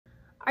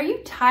Are you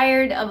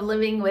tired of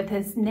living with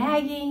this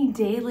nagging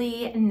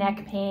daily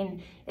neck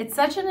pain? It's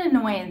such an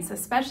annoyance,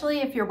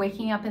 especially if you're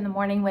waking up in the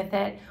morning with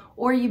it,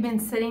 or you've been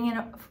sitting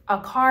in a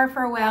car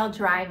for a while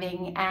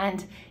driving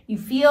and you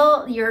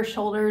feel your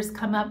shoulders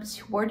come up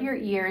toward your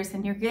ears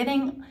and you're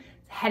getting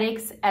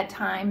headaches at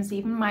times,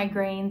 even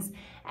migraines,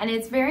 and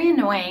it's very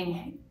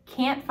annoying.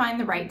 Can't find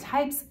the right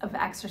types of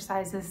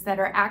exercises that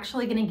are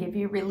actually going to give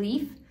you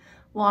relief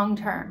long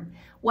term.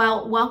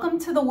 Well, welcome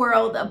to the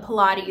world of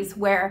Pilates,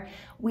 where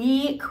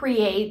we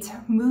create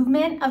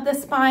movement of the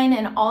spine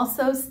and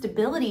also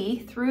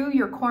stability through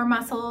your core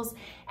muscles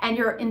and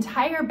your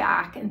entire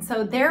back. And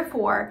so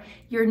therefore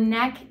your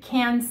neck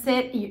and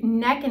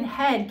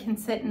head can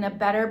sit in a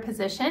better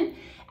position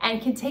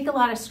and can take a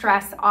lot of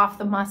stress off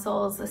the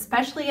muscles,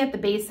 especially at the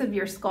base of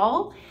your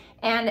skull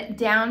and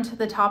down to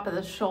the top of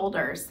the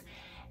shoulders.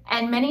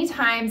 And many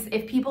times,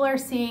 if people are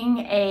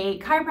seeing a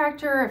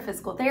chiropractor, a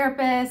physical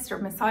therapist, or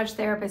massage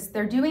therapist,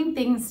 they're doing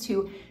things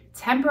to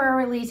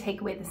temporarily take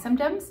away the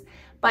symptoms.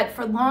 But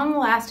for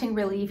long-lasting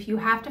relief, you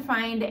have to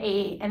find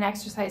an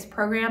exercise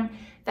program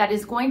that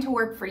is going to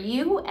work for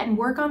you and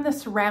work on the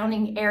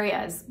surrounding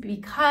areas.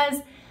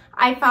 Because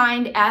I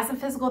find, as a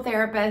physical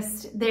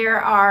therapist,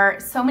 there are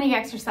so many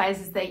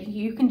exercises that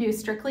you can do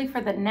strictly for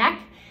the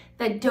neck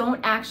that don't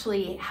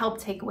actually help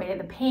take away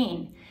the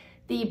pain.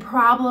 The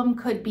problem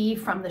could be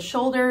from the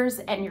shoulders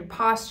and your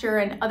posture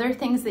and other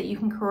things that you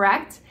can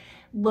correct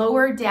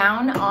lower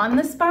down on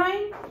the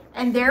spine,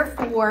 and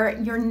therefore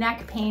your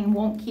neck pain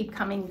won't keep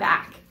coming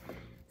back.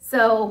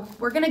 So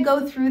we're going to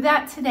go through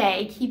that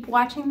today. Keep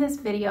watching this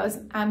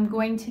videos. I'm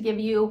going to give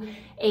you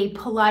a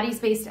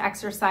Pilates-based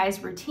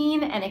exercise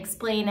routine and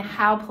explain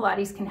how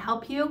Pilates can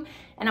help you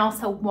and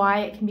also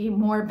why it can be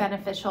more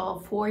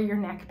beneficial for your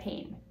neck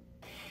pain.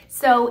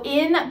 So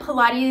in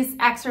Pilates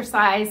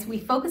exercise, we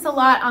focus a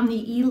lot on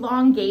the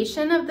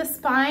elongation of the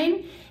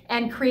spine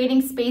and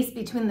creating space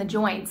between the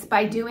joints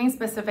by doing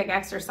specific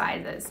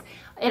exercises.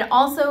 It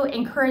also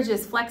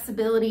encourages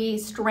flexibility,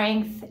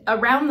 strength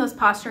around those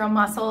postural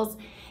muscles,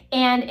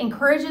 and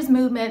encourages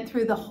movement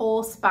through the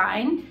whole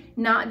spine,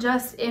 not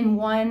just in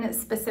one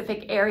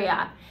specific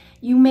area.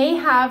 You may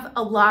have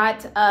a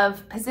lot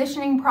of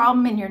positioning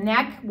problem in your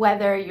neck,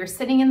 whether you're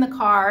sitting in the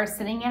car,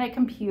 sitting at a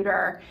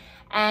computer,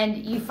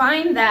 and you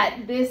find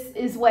that this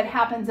is what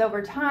happens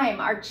over time.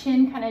 Our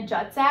chin kind of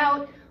juts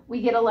out.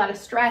 We get a lot of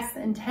stress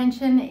and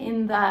tension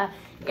in the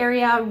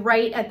area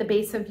right at the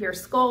base of your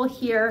skull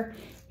here.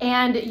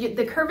 And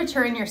the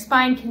curvature in your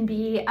spine can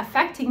be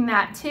affecting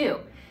that too.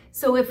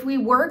 So if we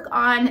work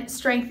on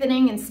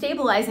strengthening and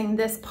stabilizing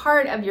this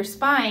part of your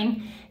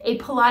spine, a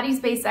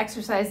Pilates-based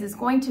exercise is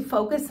going to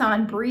focus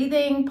on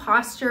breathing,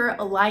 posture,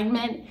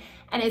 alignment,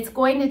 and it's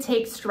going to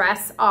take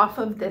stress off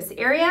of this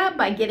area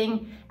by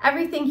getting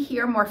everything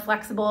here more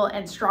flexible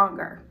and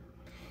stronger.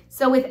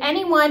 So with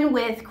anyone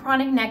with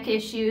chronic neck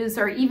issues,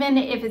 or even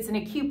if it's an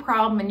acute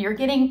problem and you're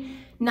getting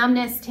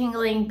numbness,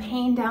 tingling,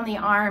 pain down the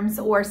arms,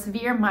 or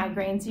severe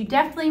migraines, you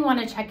definitely want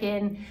to check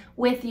in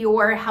with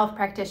your health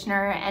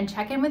practitioner and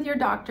check in with your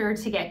doctor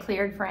to get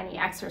cleared for any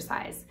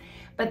exercise.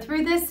 But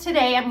through this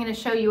today, I'm going to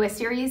show you a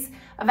series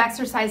of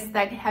exercises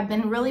that have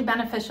been really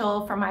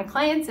beneficial for my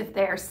clients if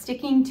they're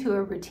sticking to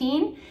a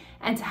routine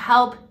and to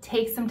help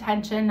take some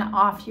tension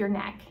off your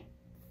neck.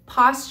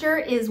 Posture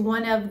is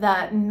one of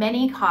the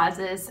many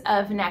causes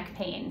of neck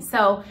pain.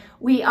 So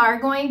we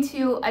are going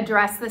to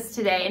address this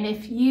today. And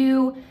if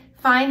you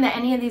find that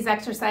any of these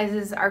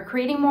exercises are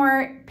creating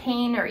more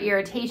pain or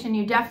irritation,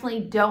 you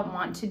definitely don't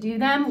want to do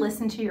them.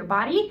 Listen to your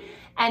body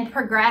and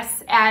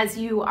progress as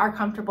you are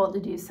comfortable to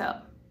do so.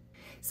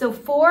 So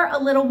for a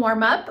little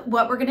warm up,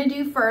 what we're gonna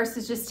do first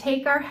is just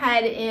take our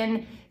head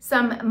in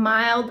some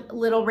mild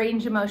little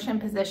range of motion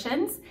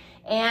positions.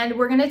 And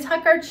we're gonna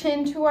tuck our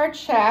chin to our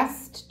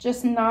chest,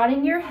 just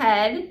nodding your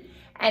head.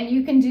 And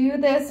you can do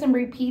this and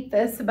repeat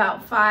this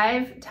about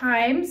 5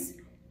 times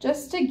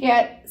just to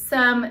get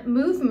some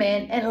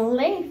movement and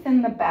length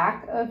in the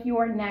back of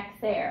your neck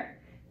there.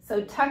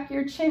 So tuck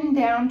your chin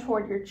down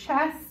toward your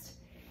chest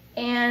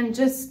and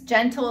just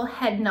gentle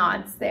head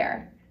nods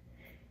there.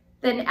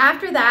 Then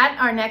after that,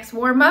 our next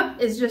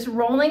warm-up is just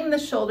rolling the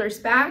shoulders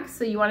back.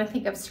 So you want to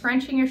think of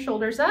scrunching your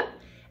shoulders up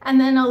and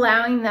then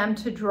allowing them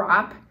to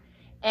drop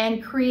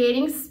and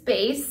creating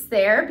space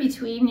there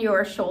between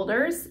your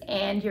shoulders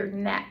and your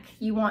neck.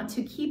 You want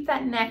to keep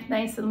that neck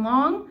nice and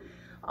long,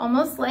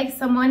 almost like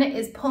someone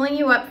is pulling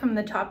you up from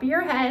the top of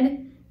your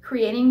head,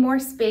 creating more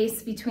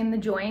space between the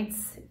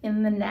joints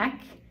in the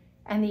neck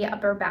and the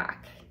upper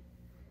back.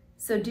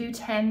 So do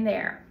 10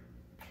 there.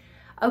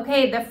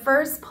 Okay, the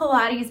first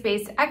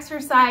Pilates-based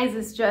exercise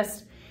is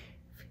just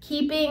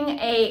keeping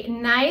a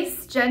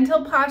nice,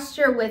 gentle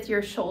posture with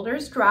your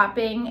shoulders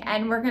dropping,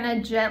 and we're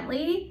gonna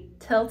gently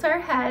tilt our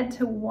head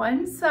to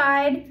one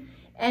side,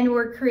 and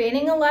we're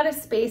creating a lot of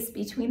space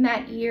between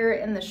that ear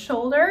and the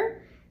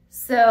shoulder.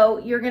 So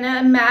you're gonna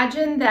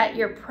imagine that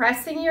you're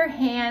pressing your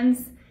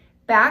hands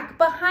back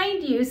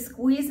behind you,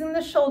 squeezing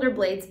the shoulder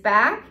blades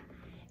back,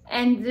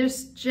 and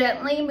just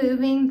gently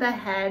moving the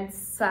head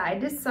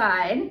side to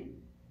side.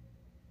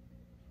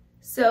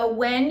 So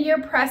when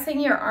you're pressing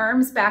your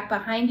arms back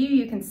behind you,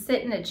 you can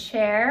sit in a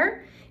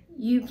chair.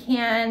 You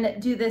can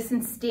do this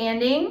in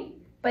standing,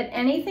 but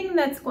anything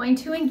that's going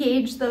to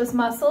engage those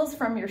muscles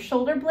from your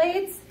shoulder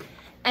blades,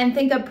 and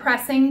think of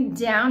pressing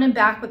down and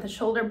back with the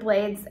shoulder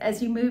blades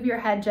as you move your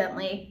head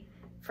gently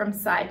from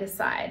side to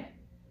side.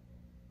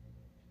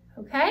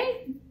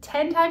 Okay,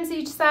 10 times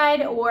each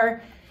side,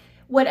 or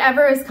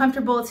whatever is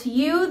comfortable to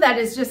you. That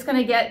is just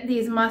gonna get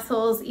these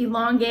muscles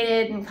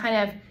elongated and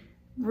kind of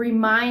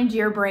remind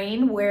your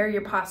brain where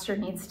your posture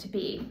needs to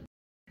be.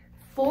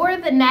 For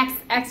the next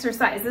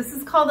exercise, this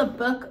is called a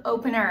book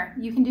opener.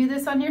 You can do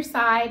this on your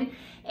side,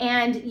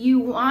 and you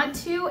want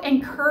to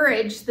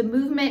encourage the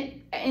movement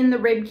in the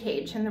rib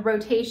cage and the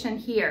rotation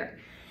here.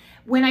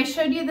 When I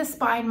showed you the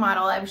spine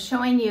model, I was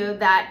showing you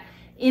that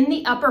in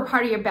the upper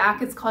part of your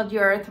back, it's called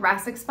your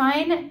thoracic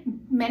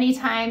spine. Many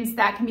times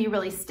that can be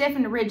really stiff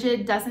and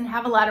rigid, doesn't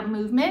have a lot of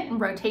movement and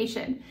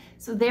rotation.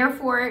 So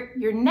therefore,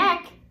 your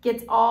neck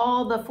gets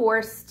all the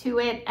force to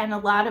it and a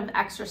lot of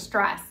extra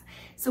stress.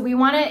 So we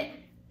want to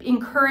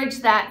encourage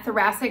that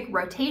thoracic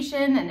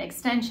rotation and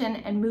extension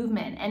and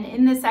movement. And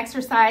in this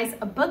exercise,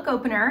 a book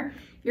opener,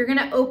 you're going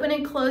to open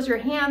and close your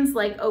hands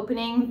like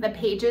opening the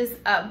pages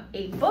of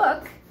a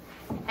book,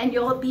 and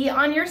you'll be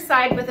on your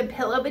side with a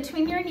pillow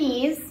between your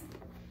knees,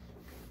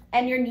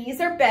 and your knees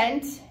are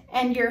bent,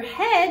 and your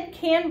head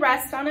can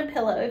rest on a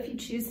pillow if you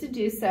choose to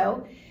do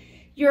so.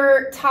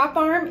 Your top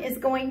arm is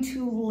going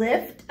to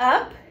lift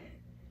up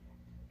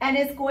and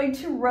is going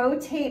to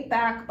rotate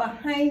back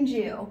behind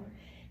you.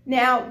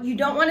 Now, you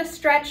don't want to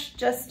stretch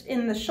just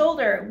in the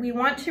shoulder. We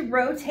want to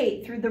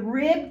rotate through the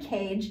rib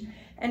cage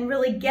and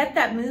really get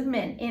that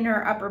movement in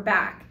our upper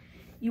back.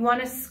 You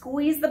want to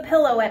squeeze the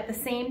pillow at the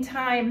same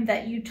time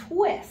that you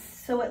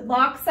twist, so it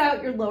locks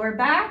out your lower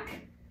back.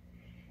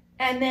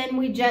 And then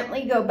we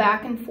gently go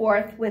back and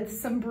forth with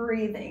some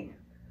breathing.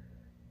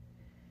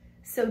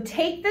 So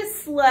take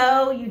this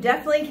slow. You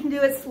definitely can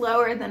do it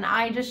slower than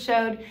I just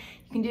showed.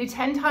 You can do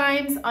 10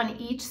 times on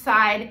each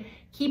side,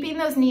 keeping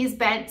those knees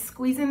bent,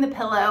 squeezing the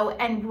pillow,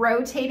 and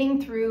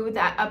rotating through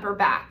that upper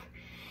back.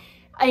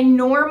 A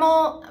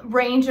normal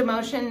range of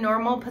motion,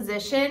 normal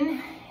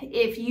position,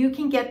 if you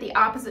can get the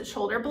opposite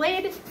shoulder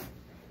blade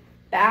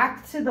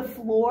back to the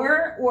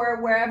floor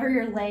or wherever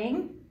you're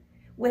laying,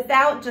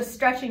 without just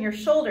stretching your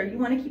shoulder. You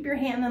want to keep your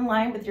hand in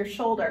line with your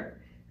shoulder.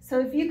 So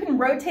if you can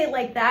rotate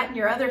like that and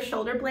your other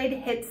shoulder blade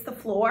hits the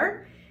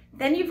floor,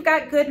 then you've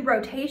got good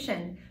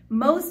rotation.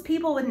 Most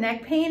people with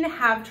neck pain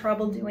have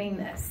trouble doing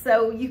this.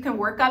 So you can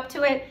work up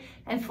to it,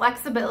 and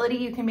flexibility,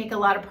 you can make a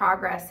lot of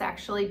progress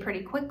actually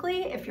pretty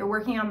quickly if you're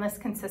working on this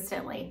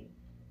consistently.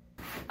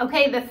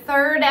 Okay, the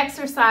third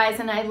exercise,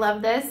 and I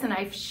love this, and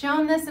I've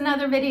shown this in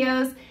other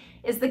videos,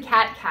 is the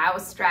cat-cow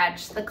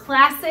stretch, the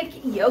classic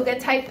yoga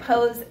type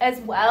pose as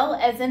well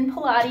as in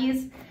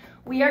Pilates.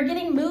 We are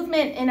getting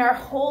movement in our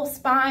whole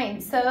spine.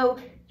 So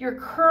you're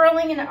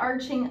curling and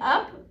arching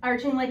up,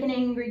 arching like an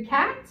angry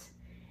cat,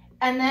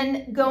 and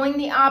then going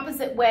the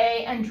opposite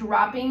way and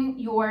dropping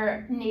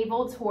your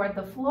navel toward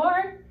the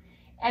floor.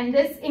 And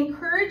this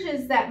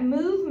encourages that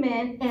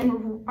movement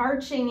and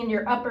arching in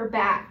your upper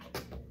back,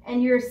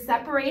 and you're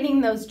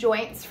separating those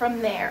joints from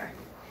there.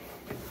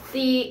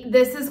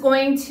 This is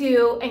going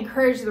to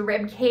encourage the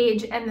rib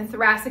cage and the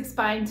thoracic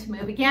spine to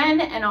move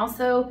again, and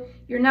also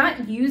you're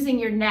not using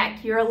your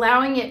neck, you're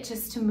allowing it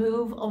just to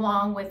move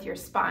along with your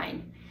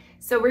spine.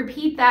 So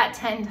repeat that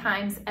 10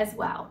 times as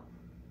well.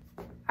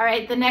 All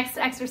right, the next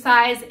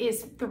exercise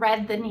is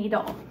thread the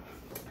needle.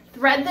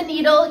 Thread the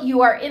needle,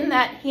 you are in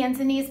that hands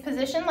and knees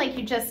position like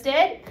you just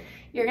did.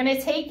 You're gonna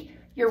take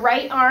your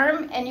right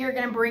arm and you're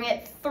gonna bring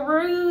it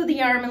through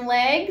the arm and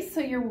legs,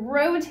 so you're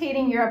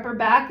rotating your upper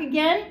back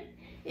again.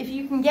 If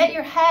you can get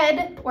your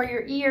head or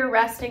your ear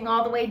resting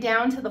all the way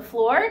down to the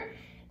floor,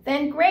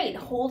 then great.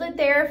 Hold it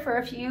there for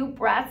a few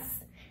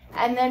breaths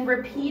and then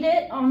repeat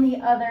it on the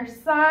other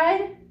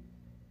side.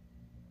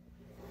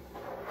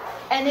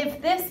 And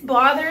if this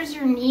bothers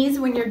your knees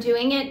when you're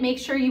doing it, make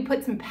sure you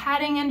put some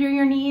padding under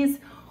your knees,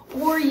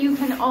 or you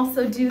can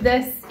also do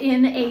this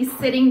in a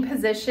sitting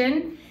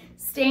position,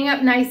 staying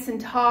up nice and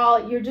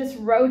tall. You're just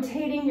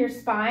rotating your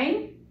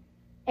spine.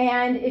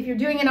 And if you're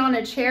doing it on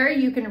a chair,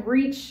 you can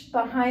reach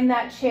behind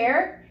that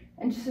chair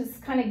and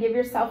just kind of give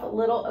yourself a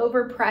little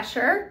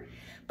overpressure.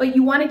 But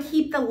you want to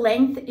keep the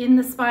length in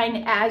the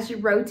spine as you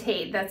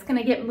rotate. That's going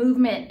to get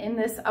movement in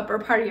this upper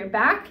part of your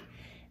back,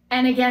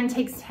 and again,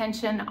 takes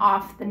tension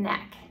off the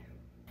neck.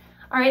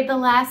 All right, the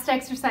last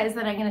exercise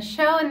that I'm going to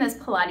show in this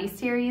Pilates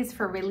series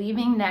for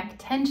relieving neck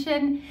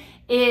tension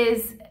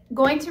is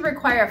going to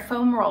require a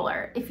foam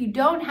roller. If you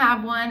don't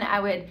have one, I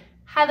would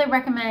highly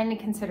recommend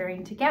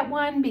considering to get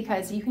one,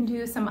 because you can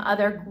do some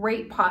other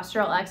great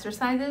postural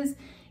exercises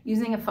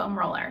using a foam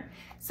roller.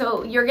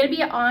 So you're going to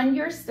be on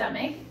your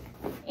stomach,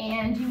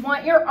 and you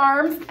want your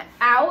arms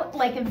out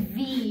like a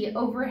V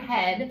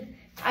overhead.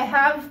 I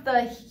have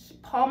the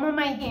palm of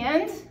my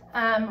hand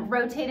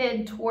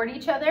rotated toward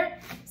each other,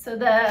 so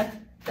the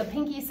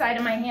pinky side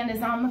of my hand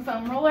is on the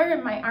foam roller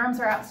and my arms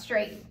are out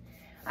straight.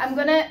 I'm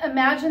gonna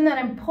imagine that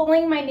I'm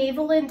pulling my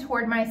navel in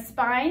toward my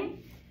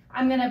spine.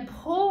 I'm gonna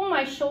pull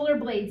my shoulder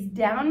blades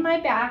down my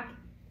back,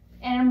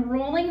 and I'm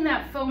rolling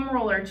that foam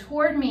roller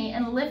toward me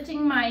and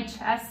lifting my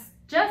chest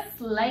just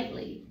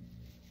slightly.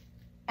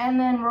 And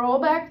then roll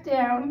back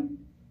down,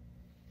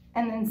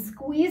 and then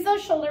squeeze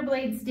those shoulder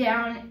blades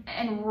down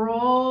and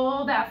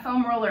roll that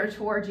foam roller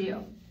towards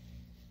you.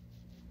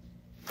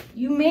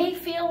 You may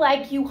feel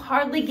like you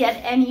hardly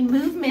get any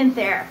movement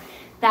there.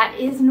 That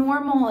is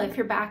normal if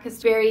your back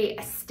is very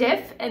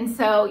stiff, and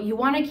so you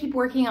want to keep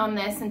working on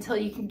this until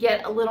you can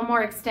get a little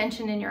more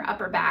extension in your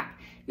upper back.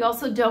 You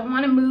also don't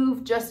want to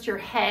move just your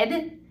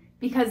head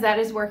because that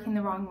is working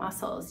the wrong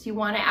muscles. You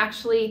want to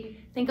actually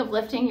think of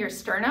lifting your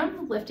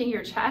sternum, lifting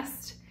your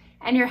chest,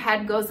 and your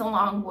head goes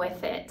along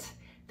with it.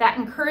 That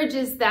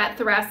encourages that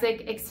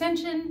thoracic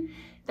extension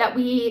that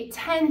we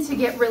tend to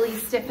get really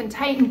stiff and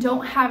tight and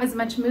don't have as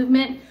much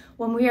movement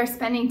when we are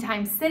spending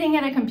time sitting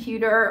at a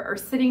computer or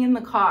sitting in the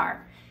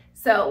car.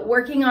 So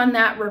working on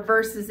that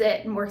reverses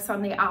it and works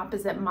on the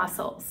opposite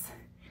muscles.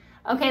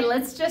 Okay,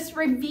 let's just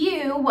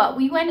review what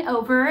we went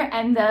over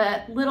and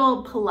the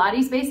little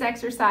Pilates-based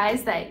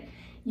exercise that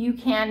you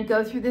can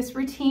go through this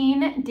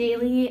routine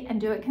daily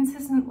and do it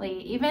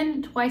consistently,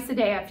 even twice a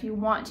day if you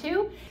want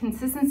to.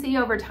 Consistency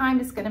over time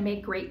is going to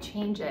make great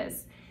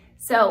changes.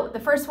 So the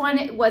first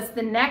one was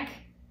the neck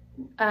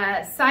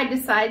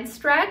side-to-side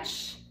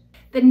stretch.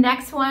 The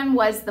next one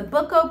was the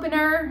book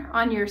opener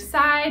on your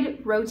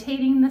side,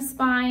 rotating the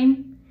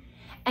spine.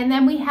 And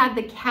then we had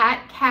the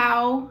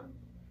cat-cow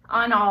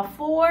on all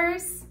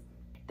fours.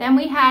 Then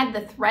we had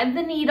the thread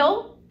the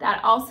needle.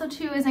 That also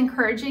too is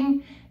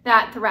encouraging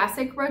that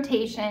thoracic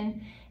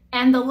rotation.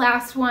 And the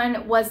last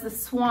one was the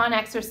swan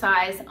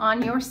exercise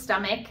on your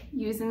stomach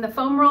using the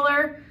foam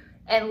roller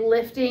and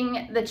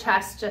lifting the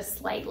chest just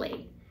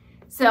slightly.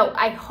 So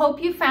I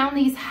hope you found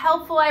these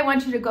helpful. I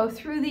want you to go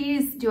through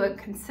these, do it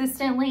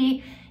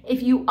consistently.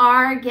 If you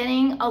are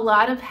getting a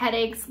lot of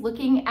headaches,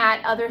 looking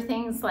at other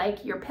things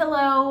like your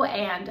pillow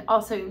and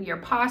also your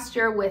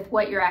posture with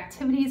what your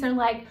activities are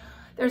like,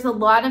 there's a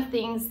lot of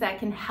things that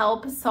can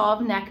help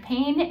solve neck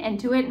pain and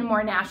do it in a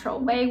more natural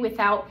way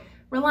without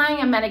relying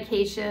on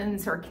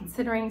medications or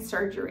considering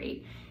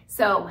surgery.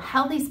 So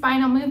healthy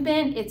spinal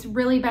movement, it's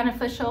really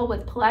beneficial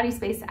with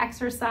Pilates-based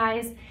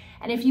exercise.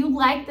 And if you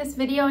like this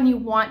video and you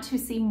want to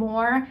see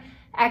more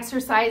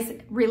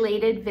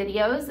exercise-related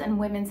videos and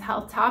women's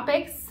health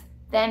topics,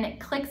 then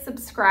click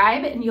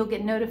subscribe and you'll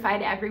get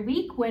notified every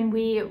week when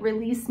we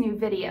release new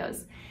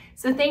videos.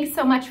 So thanks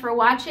so much for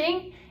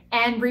watching.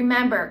 And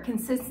remember,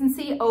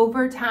 consistency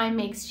over time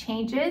makes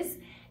changes.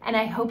 And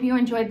I hope you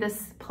enjoyed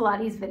this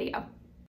Pilates video.